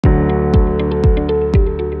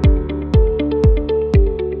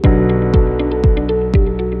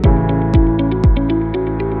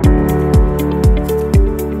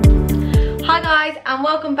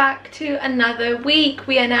welcome back to another week.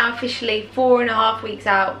 We are now officially 4.5 weeks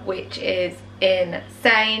out, which is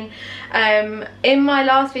insane. In my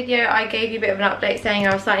last video I gave you a bit of an update saying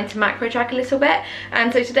I was starting to macro track a little bit,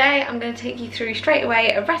 and so today I'm going to take you through straight away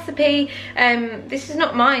a recipe. This is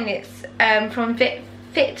not mine, it's from Fit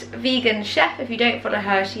Vegan Chef. If you don't follow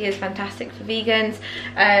her, she is fantastic for vegans,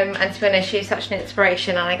 and to be honest, she's such an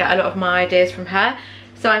inspiration and I get a lot of my ideas from her.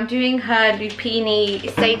 So I'm doing her lupini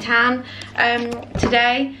seitan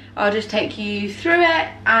today. I'll just take you through it,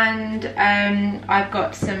 and I've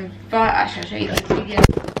got some, actually I'll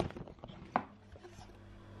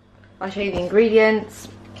show you the ingredients.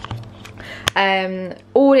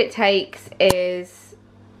 All it takes is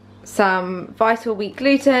some vital wheat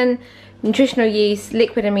gluten, nutritional yeast,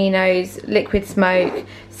 liquid aminos, liquid smoke,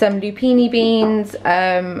 some lupini beans,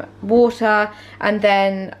 water, and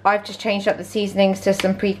then I've just changed up the seasonings to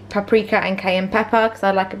some paprika and cayenne pepper because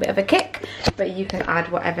I like a bit of a kick, but you can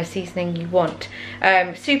add whatever seasoning you want.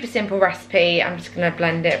 Super simple recipe. I'm just going to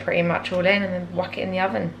blend it pretty much all in and then whack it in the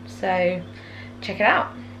oven. So check it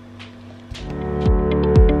out.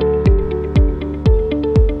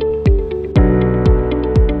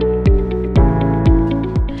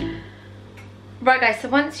 Right guys, so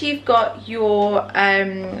once you've got your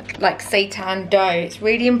like seitan dough, it's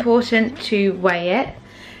really important to weigh it.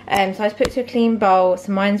 So I just put it to a clean bowl,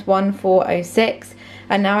 so mine's 1406,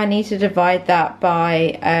 and now I need to divide that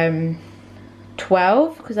by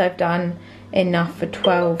 12 because I've done enough for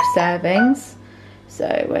 12 servings.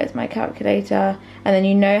 So where's my calculator? And then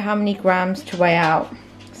you know how many grams to weigh out.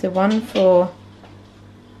 So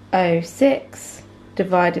 1406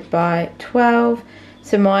 divided by 12.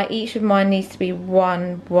 So each of mine needs to be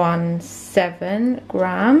 117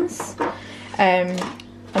 grams. And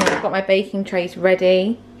I've got my baking trays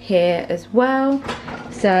ready here as well.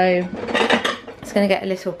 So it's going to get a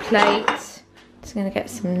little plate. Just going to get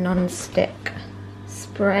some non-stick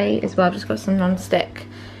spray as well. I've just got some non-stick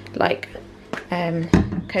like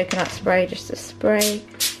coconut spray just to spray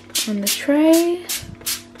on the tray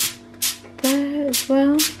there as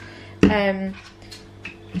well.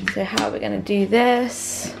 So how we're going to do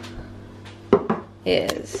this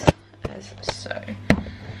is as so.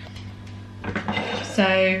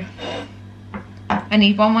 So I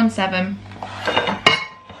need 117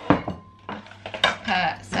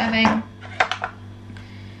 per serving.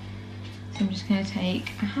 So I'm just going to take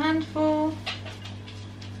a handful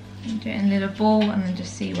and do it in a little ball and then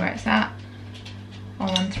just see where it's at.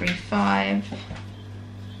 1135.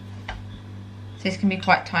 So this can be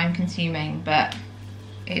quite time consuming, but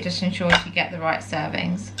it just ensures you get the right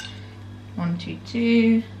servings.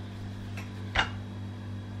 122,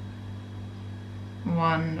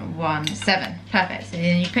 117. Perfect. So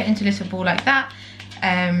then you put it into a little ball like that.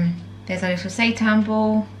 There's a little seitan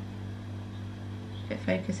ball. If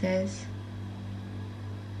it focuses.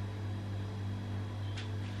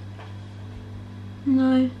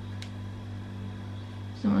 No.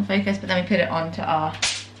 Doesn't want to focus, but then we put it onto our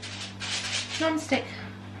non-stick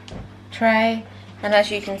tray. And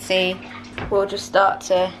as you can see, we'll just start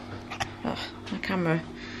to, oh, my camera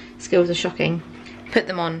skills are shocking, put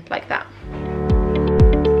them on like that.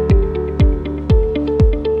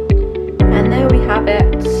 And there we have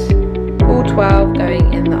it, all 12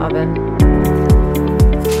 going in the oven.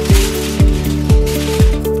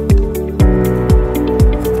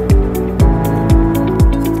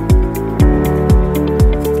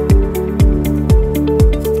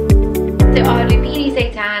 So our lupini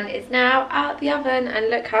seitan is now out the oven,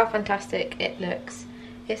 and look how fantastic it looks.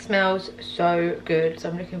 It smells so good, so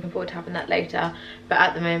I'm looking forward to having that later, but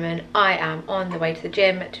at the moment I am on the way to the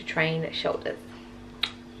gym to train shoulders.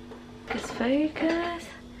 Just focus.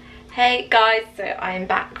 Hey guys, so I am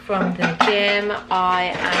back from the gym.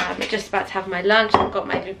 I am just about to have my lunch. I've got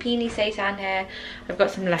my lupini seitan here. I've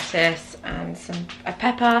got some lettuce and some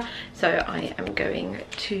pepper, so I am going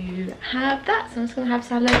to have that. So I'm just going to have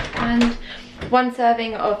salad and one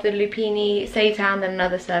serving of the lupini seitan, then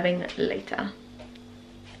another serving later.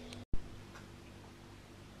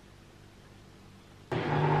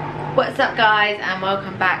 What's up guys, and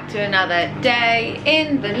welcome back to another day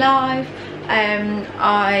in the life.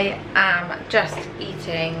 I am just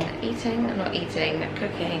cooking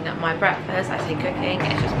my breakfast. I say cooking,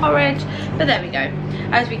 it's just porridge, but there we go.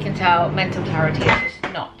 As we can tell, mental clarity is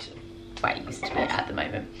just not where it used to be at the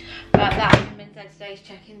moment. But that has been today's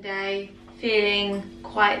check-in day. Feeling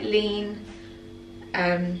quite lean.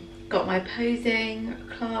 Got my posing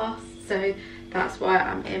class, so that's why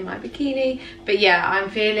I'm in my bikini. But yeah, I'm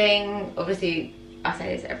feeling obviously I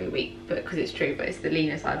say this every week, but because it's true, but it's the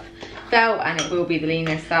leanest I've felt, and it will be the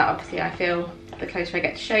leanest that obviously I feel the closer I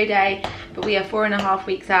get to show day. But we are 4.5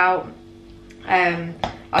 weeks out.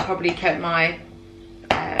 I'll probably put my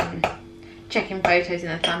check-in photos in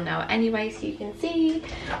the thumbnail anyway, so you can see.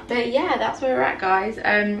 But yeah, that's where we're at, guys.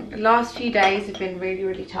 Last few days have been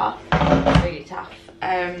really tough,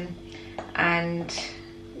 and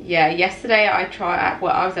yeah, yesterday I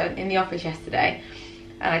was in the office yesterday,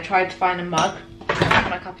 and I tried to find a mug for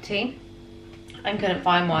my cup of tea and couldn't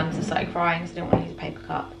find one, so I started crying because I didn't want to use a paper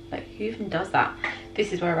cup. Like, who even does that?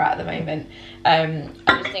 This is where we're at the moment. I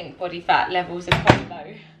just think body fat levels are quite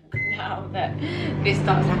low now that this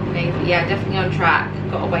starts happening. But yeah, definitely on track.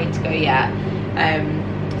 Got a way to go yet.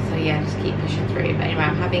 So yeah, just keep pushing through. But anyway,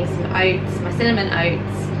 I'm having some oats, my cinnamon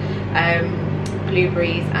oats,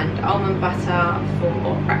 blueberries and almond butter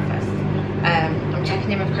for breakfast. I'm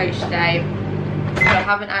checking in with coach today. So I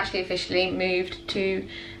haven't actually officially moved to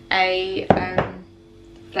a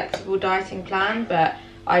flexible dieting plan, but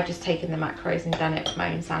I've just taken the macros and done it for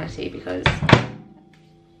my own sanity because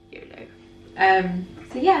YOLO.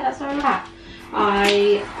 So yeah, that's where I'm at.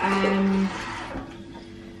 I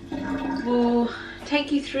will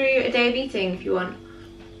take you through a day of eating if you want.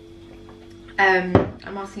 I'm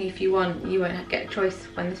asking you if you want. You won't get a choice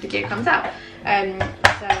when this video comes out.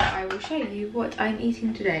 So I will show you what I'm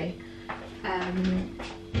eating today.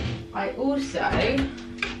 I also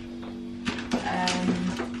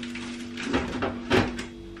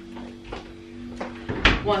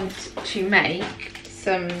want to make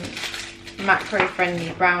some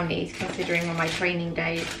macro-friendly brownies, considering on my training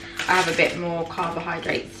days I have a bit more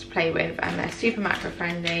carbohydrates to play with, and they're super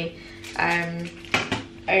macro-friendly.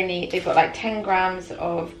 They've got like 10 grams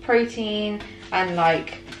of protein and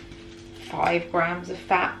like 5 grams of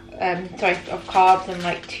fat, of carbs, and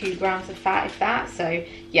like 2 grams of fat, if that. So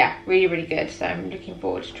yeah, really good. So I'm looking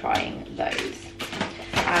forward to trying those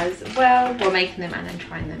as well. Well, making them and then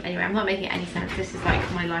trying them. Anyway, I'm not making any sense. This is like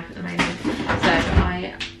my life at the moment. So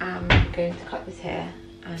I am going to cut this here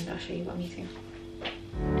and I'll show you what I'm eating.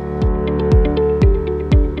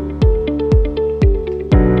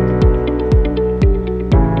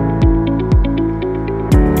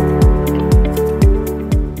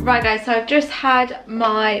 Right guys, so I've just had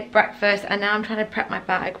my breakfast and now I'm trying to prep my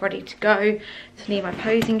bag ready to go to need my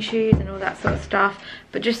posing shoes and all that sort of stuff.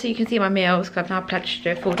 But just so you can see my meals, because I've now pledged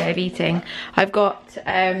to do a full day of eating, I've got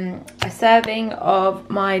a serving of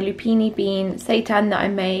my lupini bean seitan that I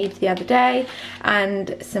made the other day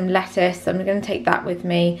and some lettuce. So I'm going to take that with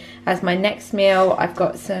me as my next meal. I've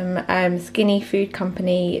got some Skinny Food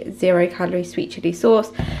Company 0 calorie sweet chili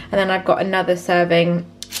sauce, and then I've got another serving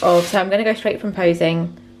of, so I'm going to go straight from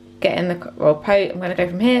posing, get in the, well, I'm going to go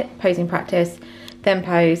from here, posing practice, then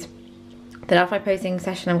pose. Then after my posing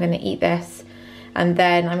session I'm going to eat this, and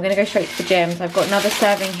then I'm going to go straight to the gym. So I've got another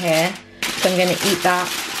serving here, so I'm going to eat that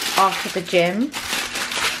after the gym,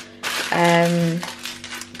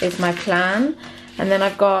 is my plan. And then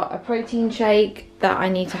I've got a protein shake that I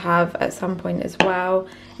need to have at some point as well,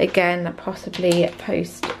 again possibly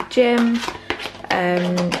post gym,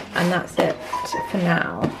 and that's it for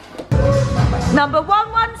now. Number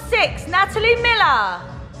 116, Natalie Miller.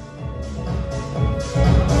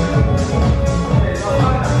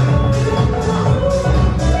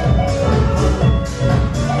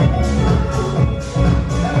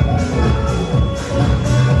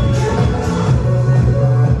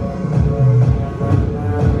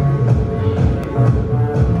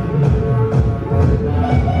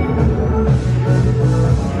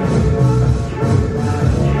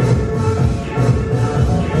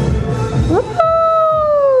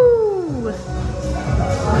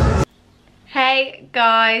 Hey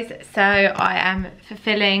guys, so I am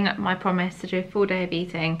fulfilling my promise to do a full day of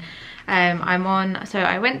eating. So I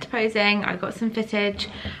went to posing, I got some footage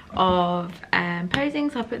of posing,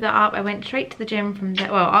 so I put that up. I went straight to the gym from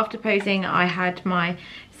there. Well, after posing I had my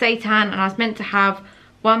seitan, and I was meant to have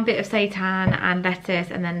one bit of seitan and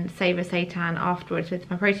lettuce and then savor seitan afterwards with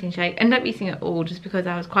my protein shake. Ended up eating it all just because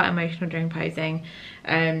I was quite emotional during posing.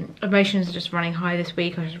 Emotions are just running high this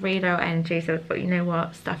week. I was really low energy, so I thought, you know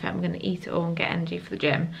what, stuff it, I'm going to eat it all and get energy for the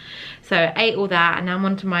gym. So I ate all that, and now I'm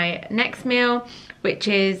on to my next meal, which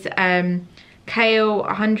is kale,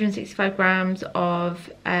 165 grams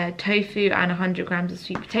of tofu and 100 grams of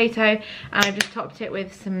sweet potato, and I've just topped it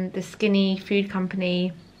with the Skinny Food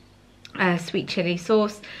Company sweet chili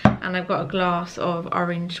sauce, and I've got a glass of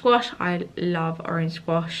orange squash. I love orange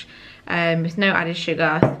squash. There's no added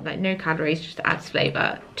sugar, like no calories, just adds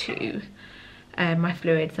flavour to my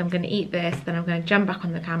fluid. So I'm going to eat this, then I'm going to jump back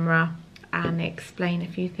on the camera and explain a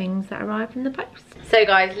few things that arrived in the post. So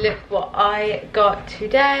guys, look what I got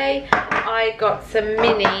today. I got some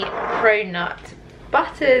mini pro nut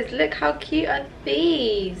butters. Look how cute are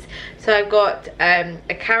these. So I've got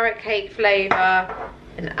a carrot cake flavour,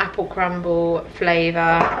 an apple crumble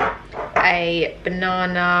flavour, a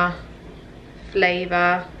banana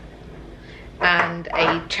flavour, and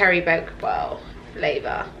a cherry bakewell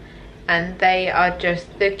flavour. And they are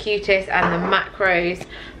just the cutest, and the macros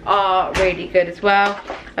are really good as well.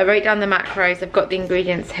 I wrote down the macros. I've got the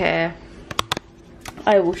ingredients here.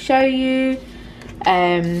 I will show you.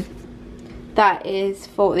 That is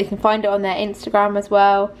for, you can find it on their Instagram as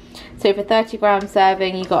well. So for 30-gram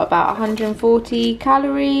serving, you got about 140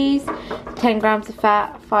 calories, 10 grams of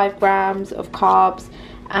fat, 5 grams of carbs,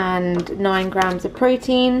 and 9 grams of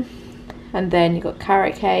protein. And then you got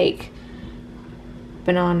carrot cake,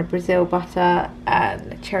 banana Brazil butter,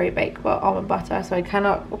 and cherry bakewell almond butter. So I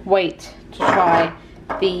cannot wait to try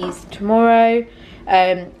these tomorrow.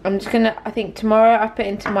 I'm just gonna, I think tomorrow I put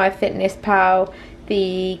into my Fitness Pal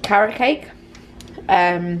the carrot cake.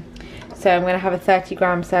 So I'm gonna have a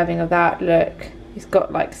 30-gram serving of that. Look, it's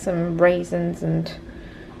got like some raisins and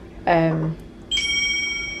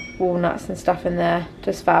walnuts and stuff in there.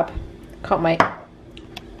 Just fab. Can't wait.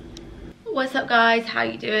 What's up guys, how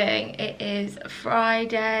you doing? It is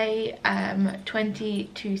Friday, 20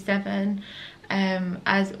 to 7.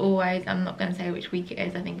 As always, I'm not going to say which week it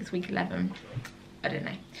is. I think it's week 11. I don't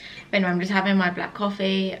know. But anyway, I'm just having my black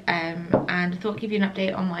coffee, and I thought I'd give you an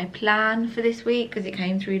update on my plan for this week because it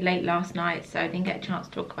came through late last night, so I didn't get a chance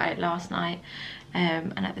to talk about it last night.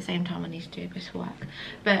 And at the same time I need to do a bit of work.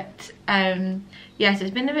 But yeah, so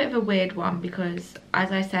it's been a bit of a weird one because,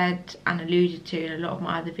 as I said and alluded to in a lot of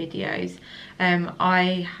my other videos,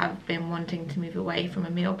 I have been wanting to move away from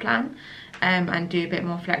a meal plan and do a bit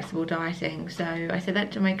more flexible dieting. So I said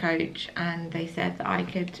that to my coach, and they said that I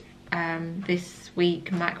could this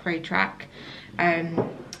week macro track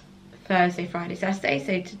Thursday, Friday, Saturday.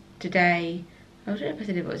 So today, I don't know if I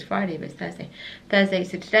said it was Friday, but it's Thursday.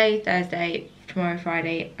 So today, Thursday, tomorrow,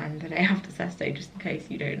 Friday, and the day after Saturday, just in case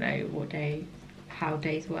you don't know what day, how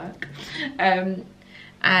days work.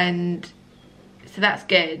 And so that's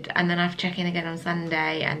good. And then I have to check in again on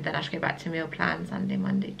Sunday, and then I should go back to meal plan Sunday,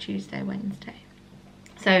 Monday, Tuesday, Wednesday.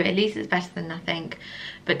 So at least it's better than nothing.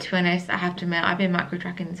 But to be honest, I have to admit, I've been macro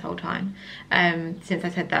tracking this whole time. Since I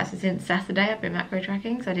said that, so since Saturday, I've been macro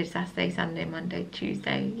tracking. So I did Saturday, Sunday, Monday,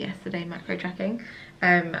 Tuesday, yesterday macro tracking.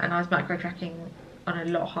 And I was macro tracking on a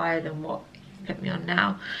lot higher than what he's put me on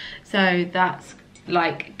now. So that's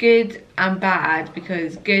like good and bad,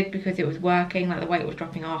 because good because it was working, like the weight was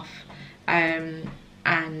dropping off. And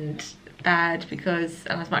bad because,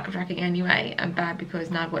 and I was macro tracking anyway, and bad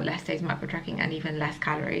because now I've got less days macro tracking and even less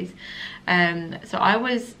calories. So I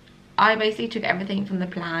basically took everything from the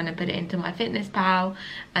plan and put it into my Fitness Pal,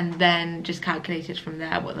 and then just calculated from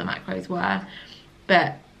there what the macros were.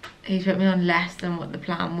 But he put me on less than what the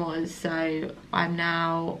plan was, so I'm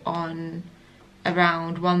now on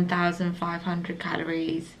around 1,500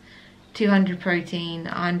 calories, 200 protein,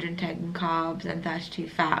 110 carbs, and 32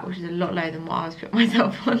 fat, which is a lot lower than what I was putting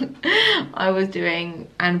myself on. I was doing,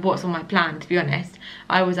 and what's on my plan, to be honest,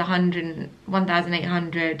 I was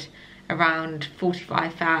 1,800, around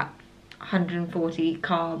 45 fat, 140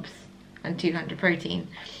 carbs, and 200 protein.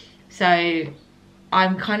 So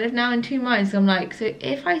I'm kind of now in two minds. I'm like, so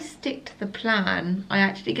if I stick to the plan, I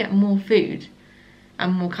actually get more food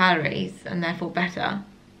and more calories, and therefore better.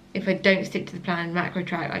 If I don't stick to the plan and macro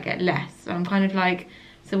track, I get less. So I'm kind of like,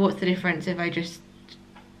 so what's the difference if I just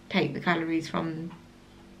take the calories from,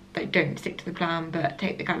 like, don't stick to the plan but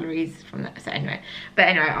take the calories from that? So anyway,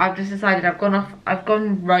 I've just decided I've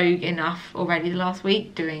gone rogue enough already the last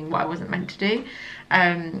week doing what I wasn't meant to do.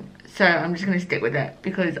 So I'm just going to stick with it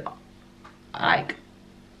because, like,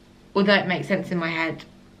 although it makes sense in my head,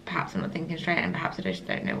 perhaps I'm not thinking straight, and perhaps I just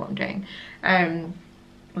don't know what I'm doing.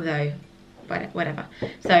 Although, but whatever.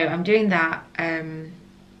 So I'm doing that.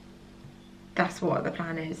 That's what the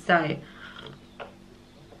plan is. So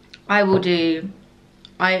I will do,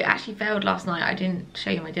 I actually failed last night. I didn't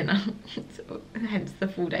show you my dinner. So, hence the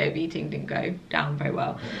full day of eating didn't go down very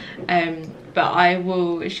well. But I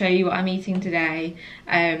will show you what I'm eating today.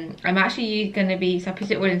 I'm actually going to be, so I put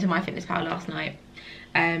it all into my Fitness Pal last night.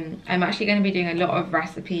 I'm actually going to be doing a lot of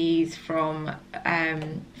recipes from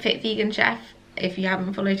Fit Vegan Chef. If you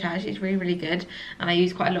haven't followed her, she's really, really good, and I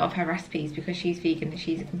use quite a lot of her recipes because she's vegan and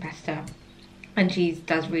she's a competitor, and she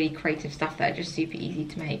does really creative stuff that are just super easy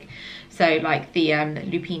to make. So like the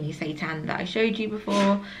lupini seitan that I showed you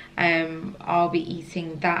before, I'll be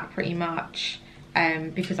eating that pretty much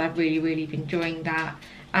because I've really, really been enjoying that.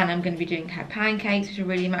 and I'm going to be doing her pancakes, which are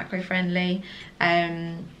really macro friendly,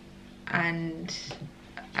 and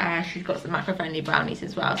she's got some macro friendly brownies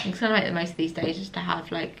as well. So I'm just going to make the most of these days just to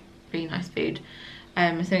have like really nice food.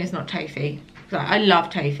 Assuming it's not tofu. Like, I love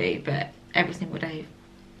tofu, but every single day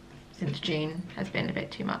since June has been a bit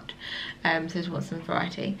too much. So I just want some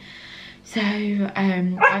variety. So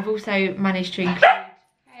I've also managed to include,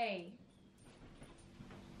 hey,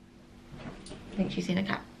 I think she's seen a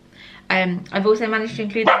cat. I've also managed to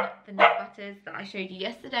include the nut butters that I showed you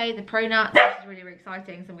yesterday, the pro nuts, which is really, really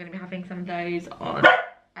exciting. So I'm going to be having some of those on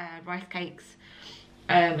rice cakes.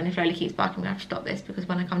 And if Lola keeps barking, I'm going to have to stop this, because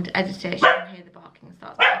when I come to edit it, she can hear the barking and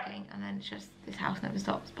starts barking, and then it's just, this house never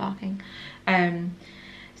stops barking.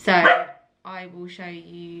 So I will show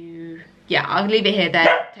you, yeah, I'll leave it here then,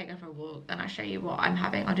 take her for a walk, and I'll show you what I'm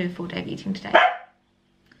having. I'll do a full day of eating today.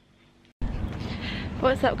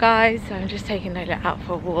 What's up guys? So I'm just taking Lola out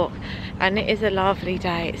for a walk, and it is a lovely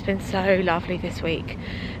day. It's been so lovely this week.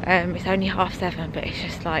 It's only 7:30, but it's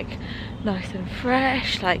just like nice and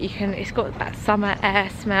fresh. Like, you can, it's got that summer air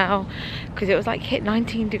smell, because it was like hit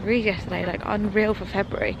 19 degrees yesterday, like unreal for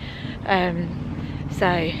February.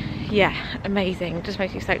 So yeah, amazing. Just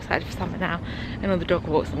makes me so excited for summer now, and all the dog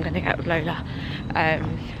walks I'm going to get with Lola.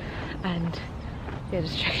 And yeah,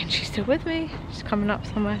 just checking she's still with me. She's coming up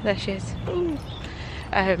somewhere. There she is. Ooh.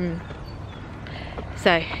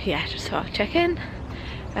 So yeah, just thought I'd check in.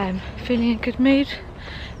 Feeling in a good mood,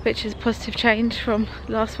 which is a positive change from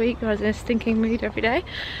last week where I was in a stinking mood every day.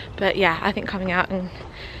 But yeah, I think coming out and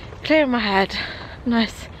clearing my head,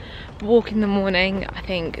 nice walk in the morning, I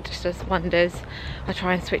think it just does wonders. I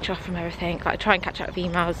try and switch off from everything. Like, I try and catch up with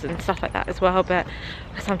emails and stuff like that as well, but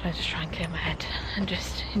I sometimes just try and clear my head and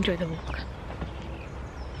just enjoy the walk.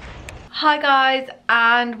 Hi guys,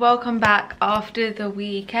 and welcome back after the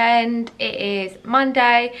weekend. It is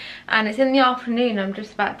Monday and it's in the afternoon. I'm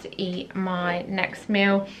just about to eat my next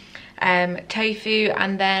meal, tofu,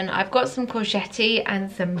 and then I've got some courgette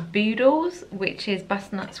and some boodles, which is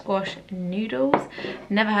butternut squash noodles.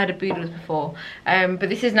 Never heard of boodles before, but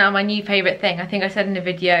this is now my new favourite thing. I think I said in a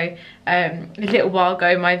video a little while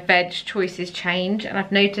ago my veg choices change, and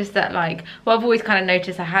I've noticed that, like, well, I've always kind of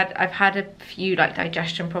noticed I've had a few like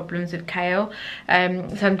digestion problems with kale, so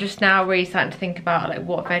I'm just now really starting to think about like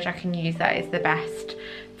what veg I can use that is the best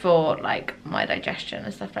for like my digestion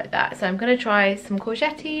and stuff like that. So I'm going to try some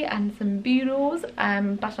courgette and some boodles,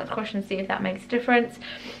 butternut squash, and see if that makes a difference.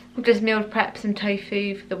 I've just meal prepped some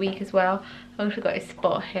tofu for the week as well. I've also got a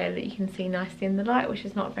spot here that you can see nicely in the light, which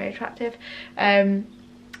is not very attractive.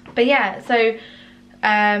 But yeah, so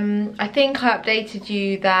I think I updated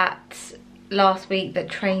you that last week that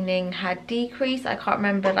training had decreased. I can't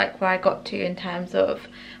remember like where I got to in terms of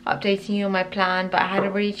updating you on my plan, but I had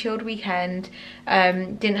a really chilled weekend.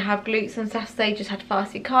 Didn't have glutes on Saturday, just had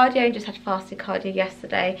fasted cardio, and just had fasted cardio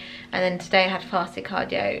yesterday, and then today I had fasted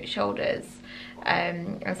cardio shoulders,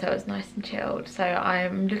 and so it was nice and chilled. So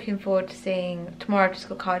I'm looking forward to seeing, tomorrow I've just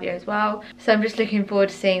got cardio as well, so I'm just looking forward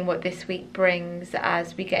to seeing what this week brings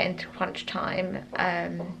as we get into crunch time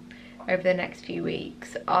over the next few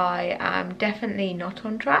weeks. I am definitely not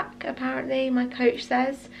on track, apparently my coach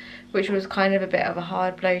says, which was kind of a bit of a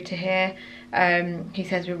hard blow to hear. He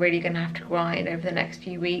says we're really going to have to grind over the next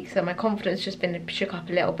few weeks, so my confidence just been shook up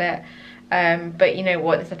a little bit. But you know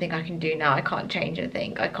what, there's nothing I can do now. I can't change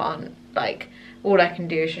anything. I can't, like, all I can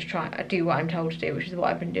do is just try to do what I'm told to do, which is what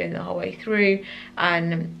I've been doing the whole way through,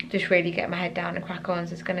 and just really get my head down and crack on.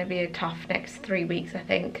 So it's going to be a tough next 3 weeks, I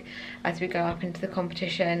think, as we go up into the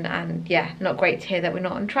competition. And yeah, not great to hear that we're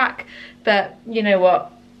not on track, but you know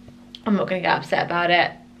what, I'm not going to get upset about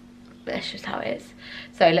it. That's just how it is.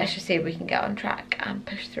 So let's just see if we can get on track and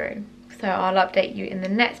push through. So I'll update you in the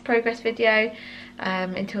next progress video.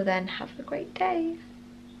 Until then, have a great day.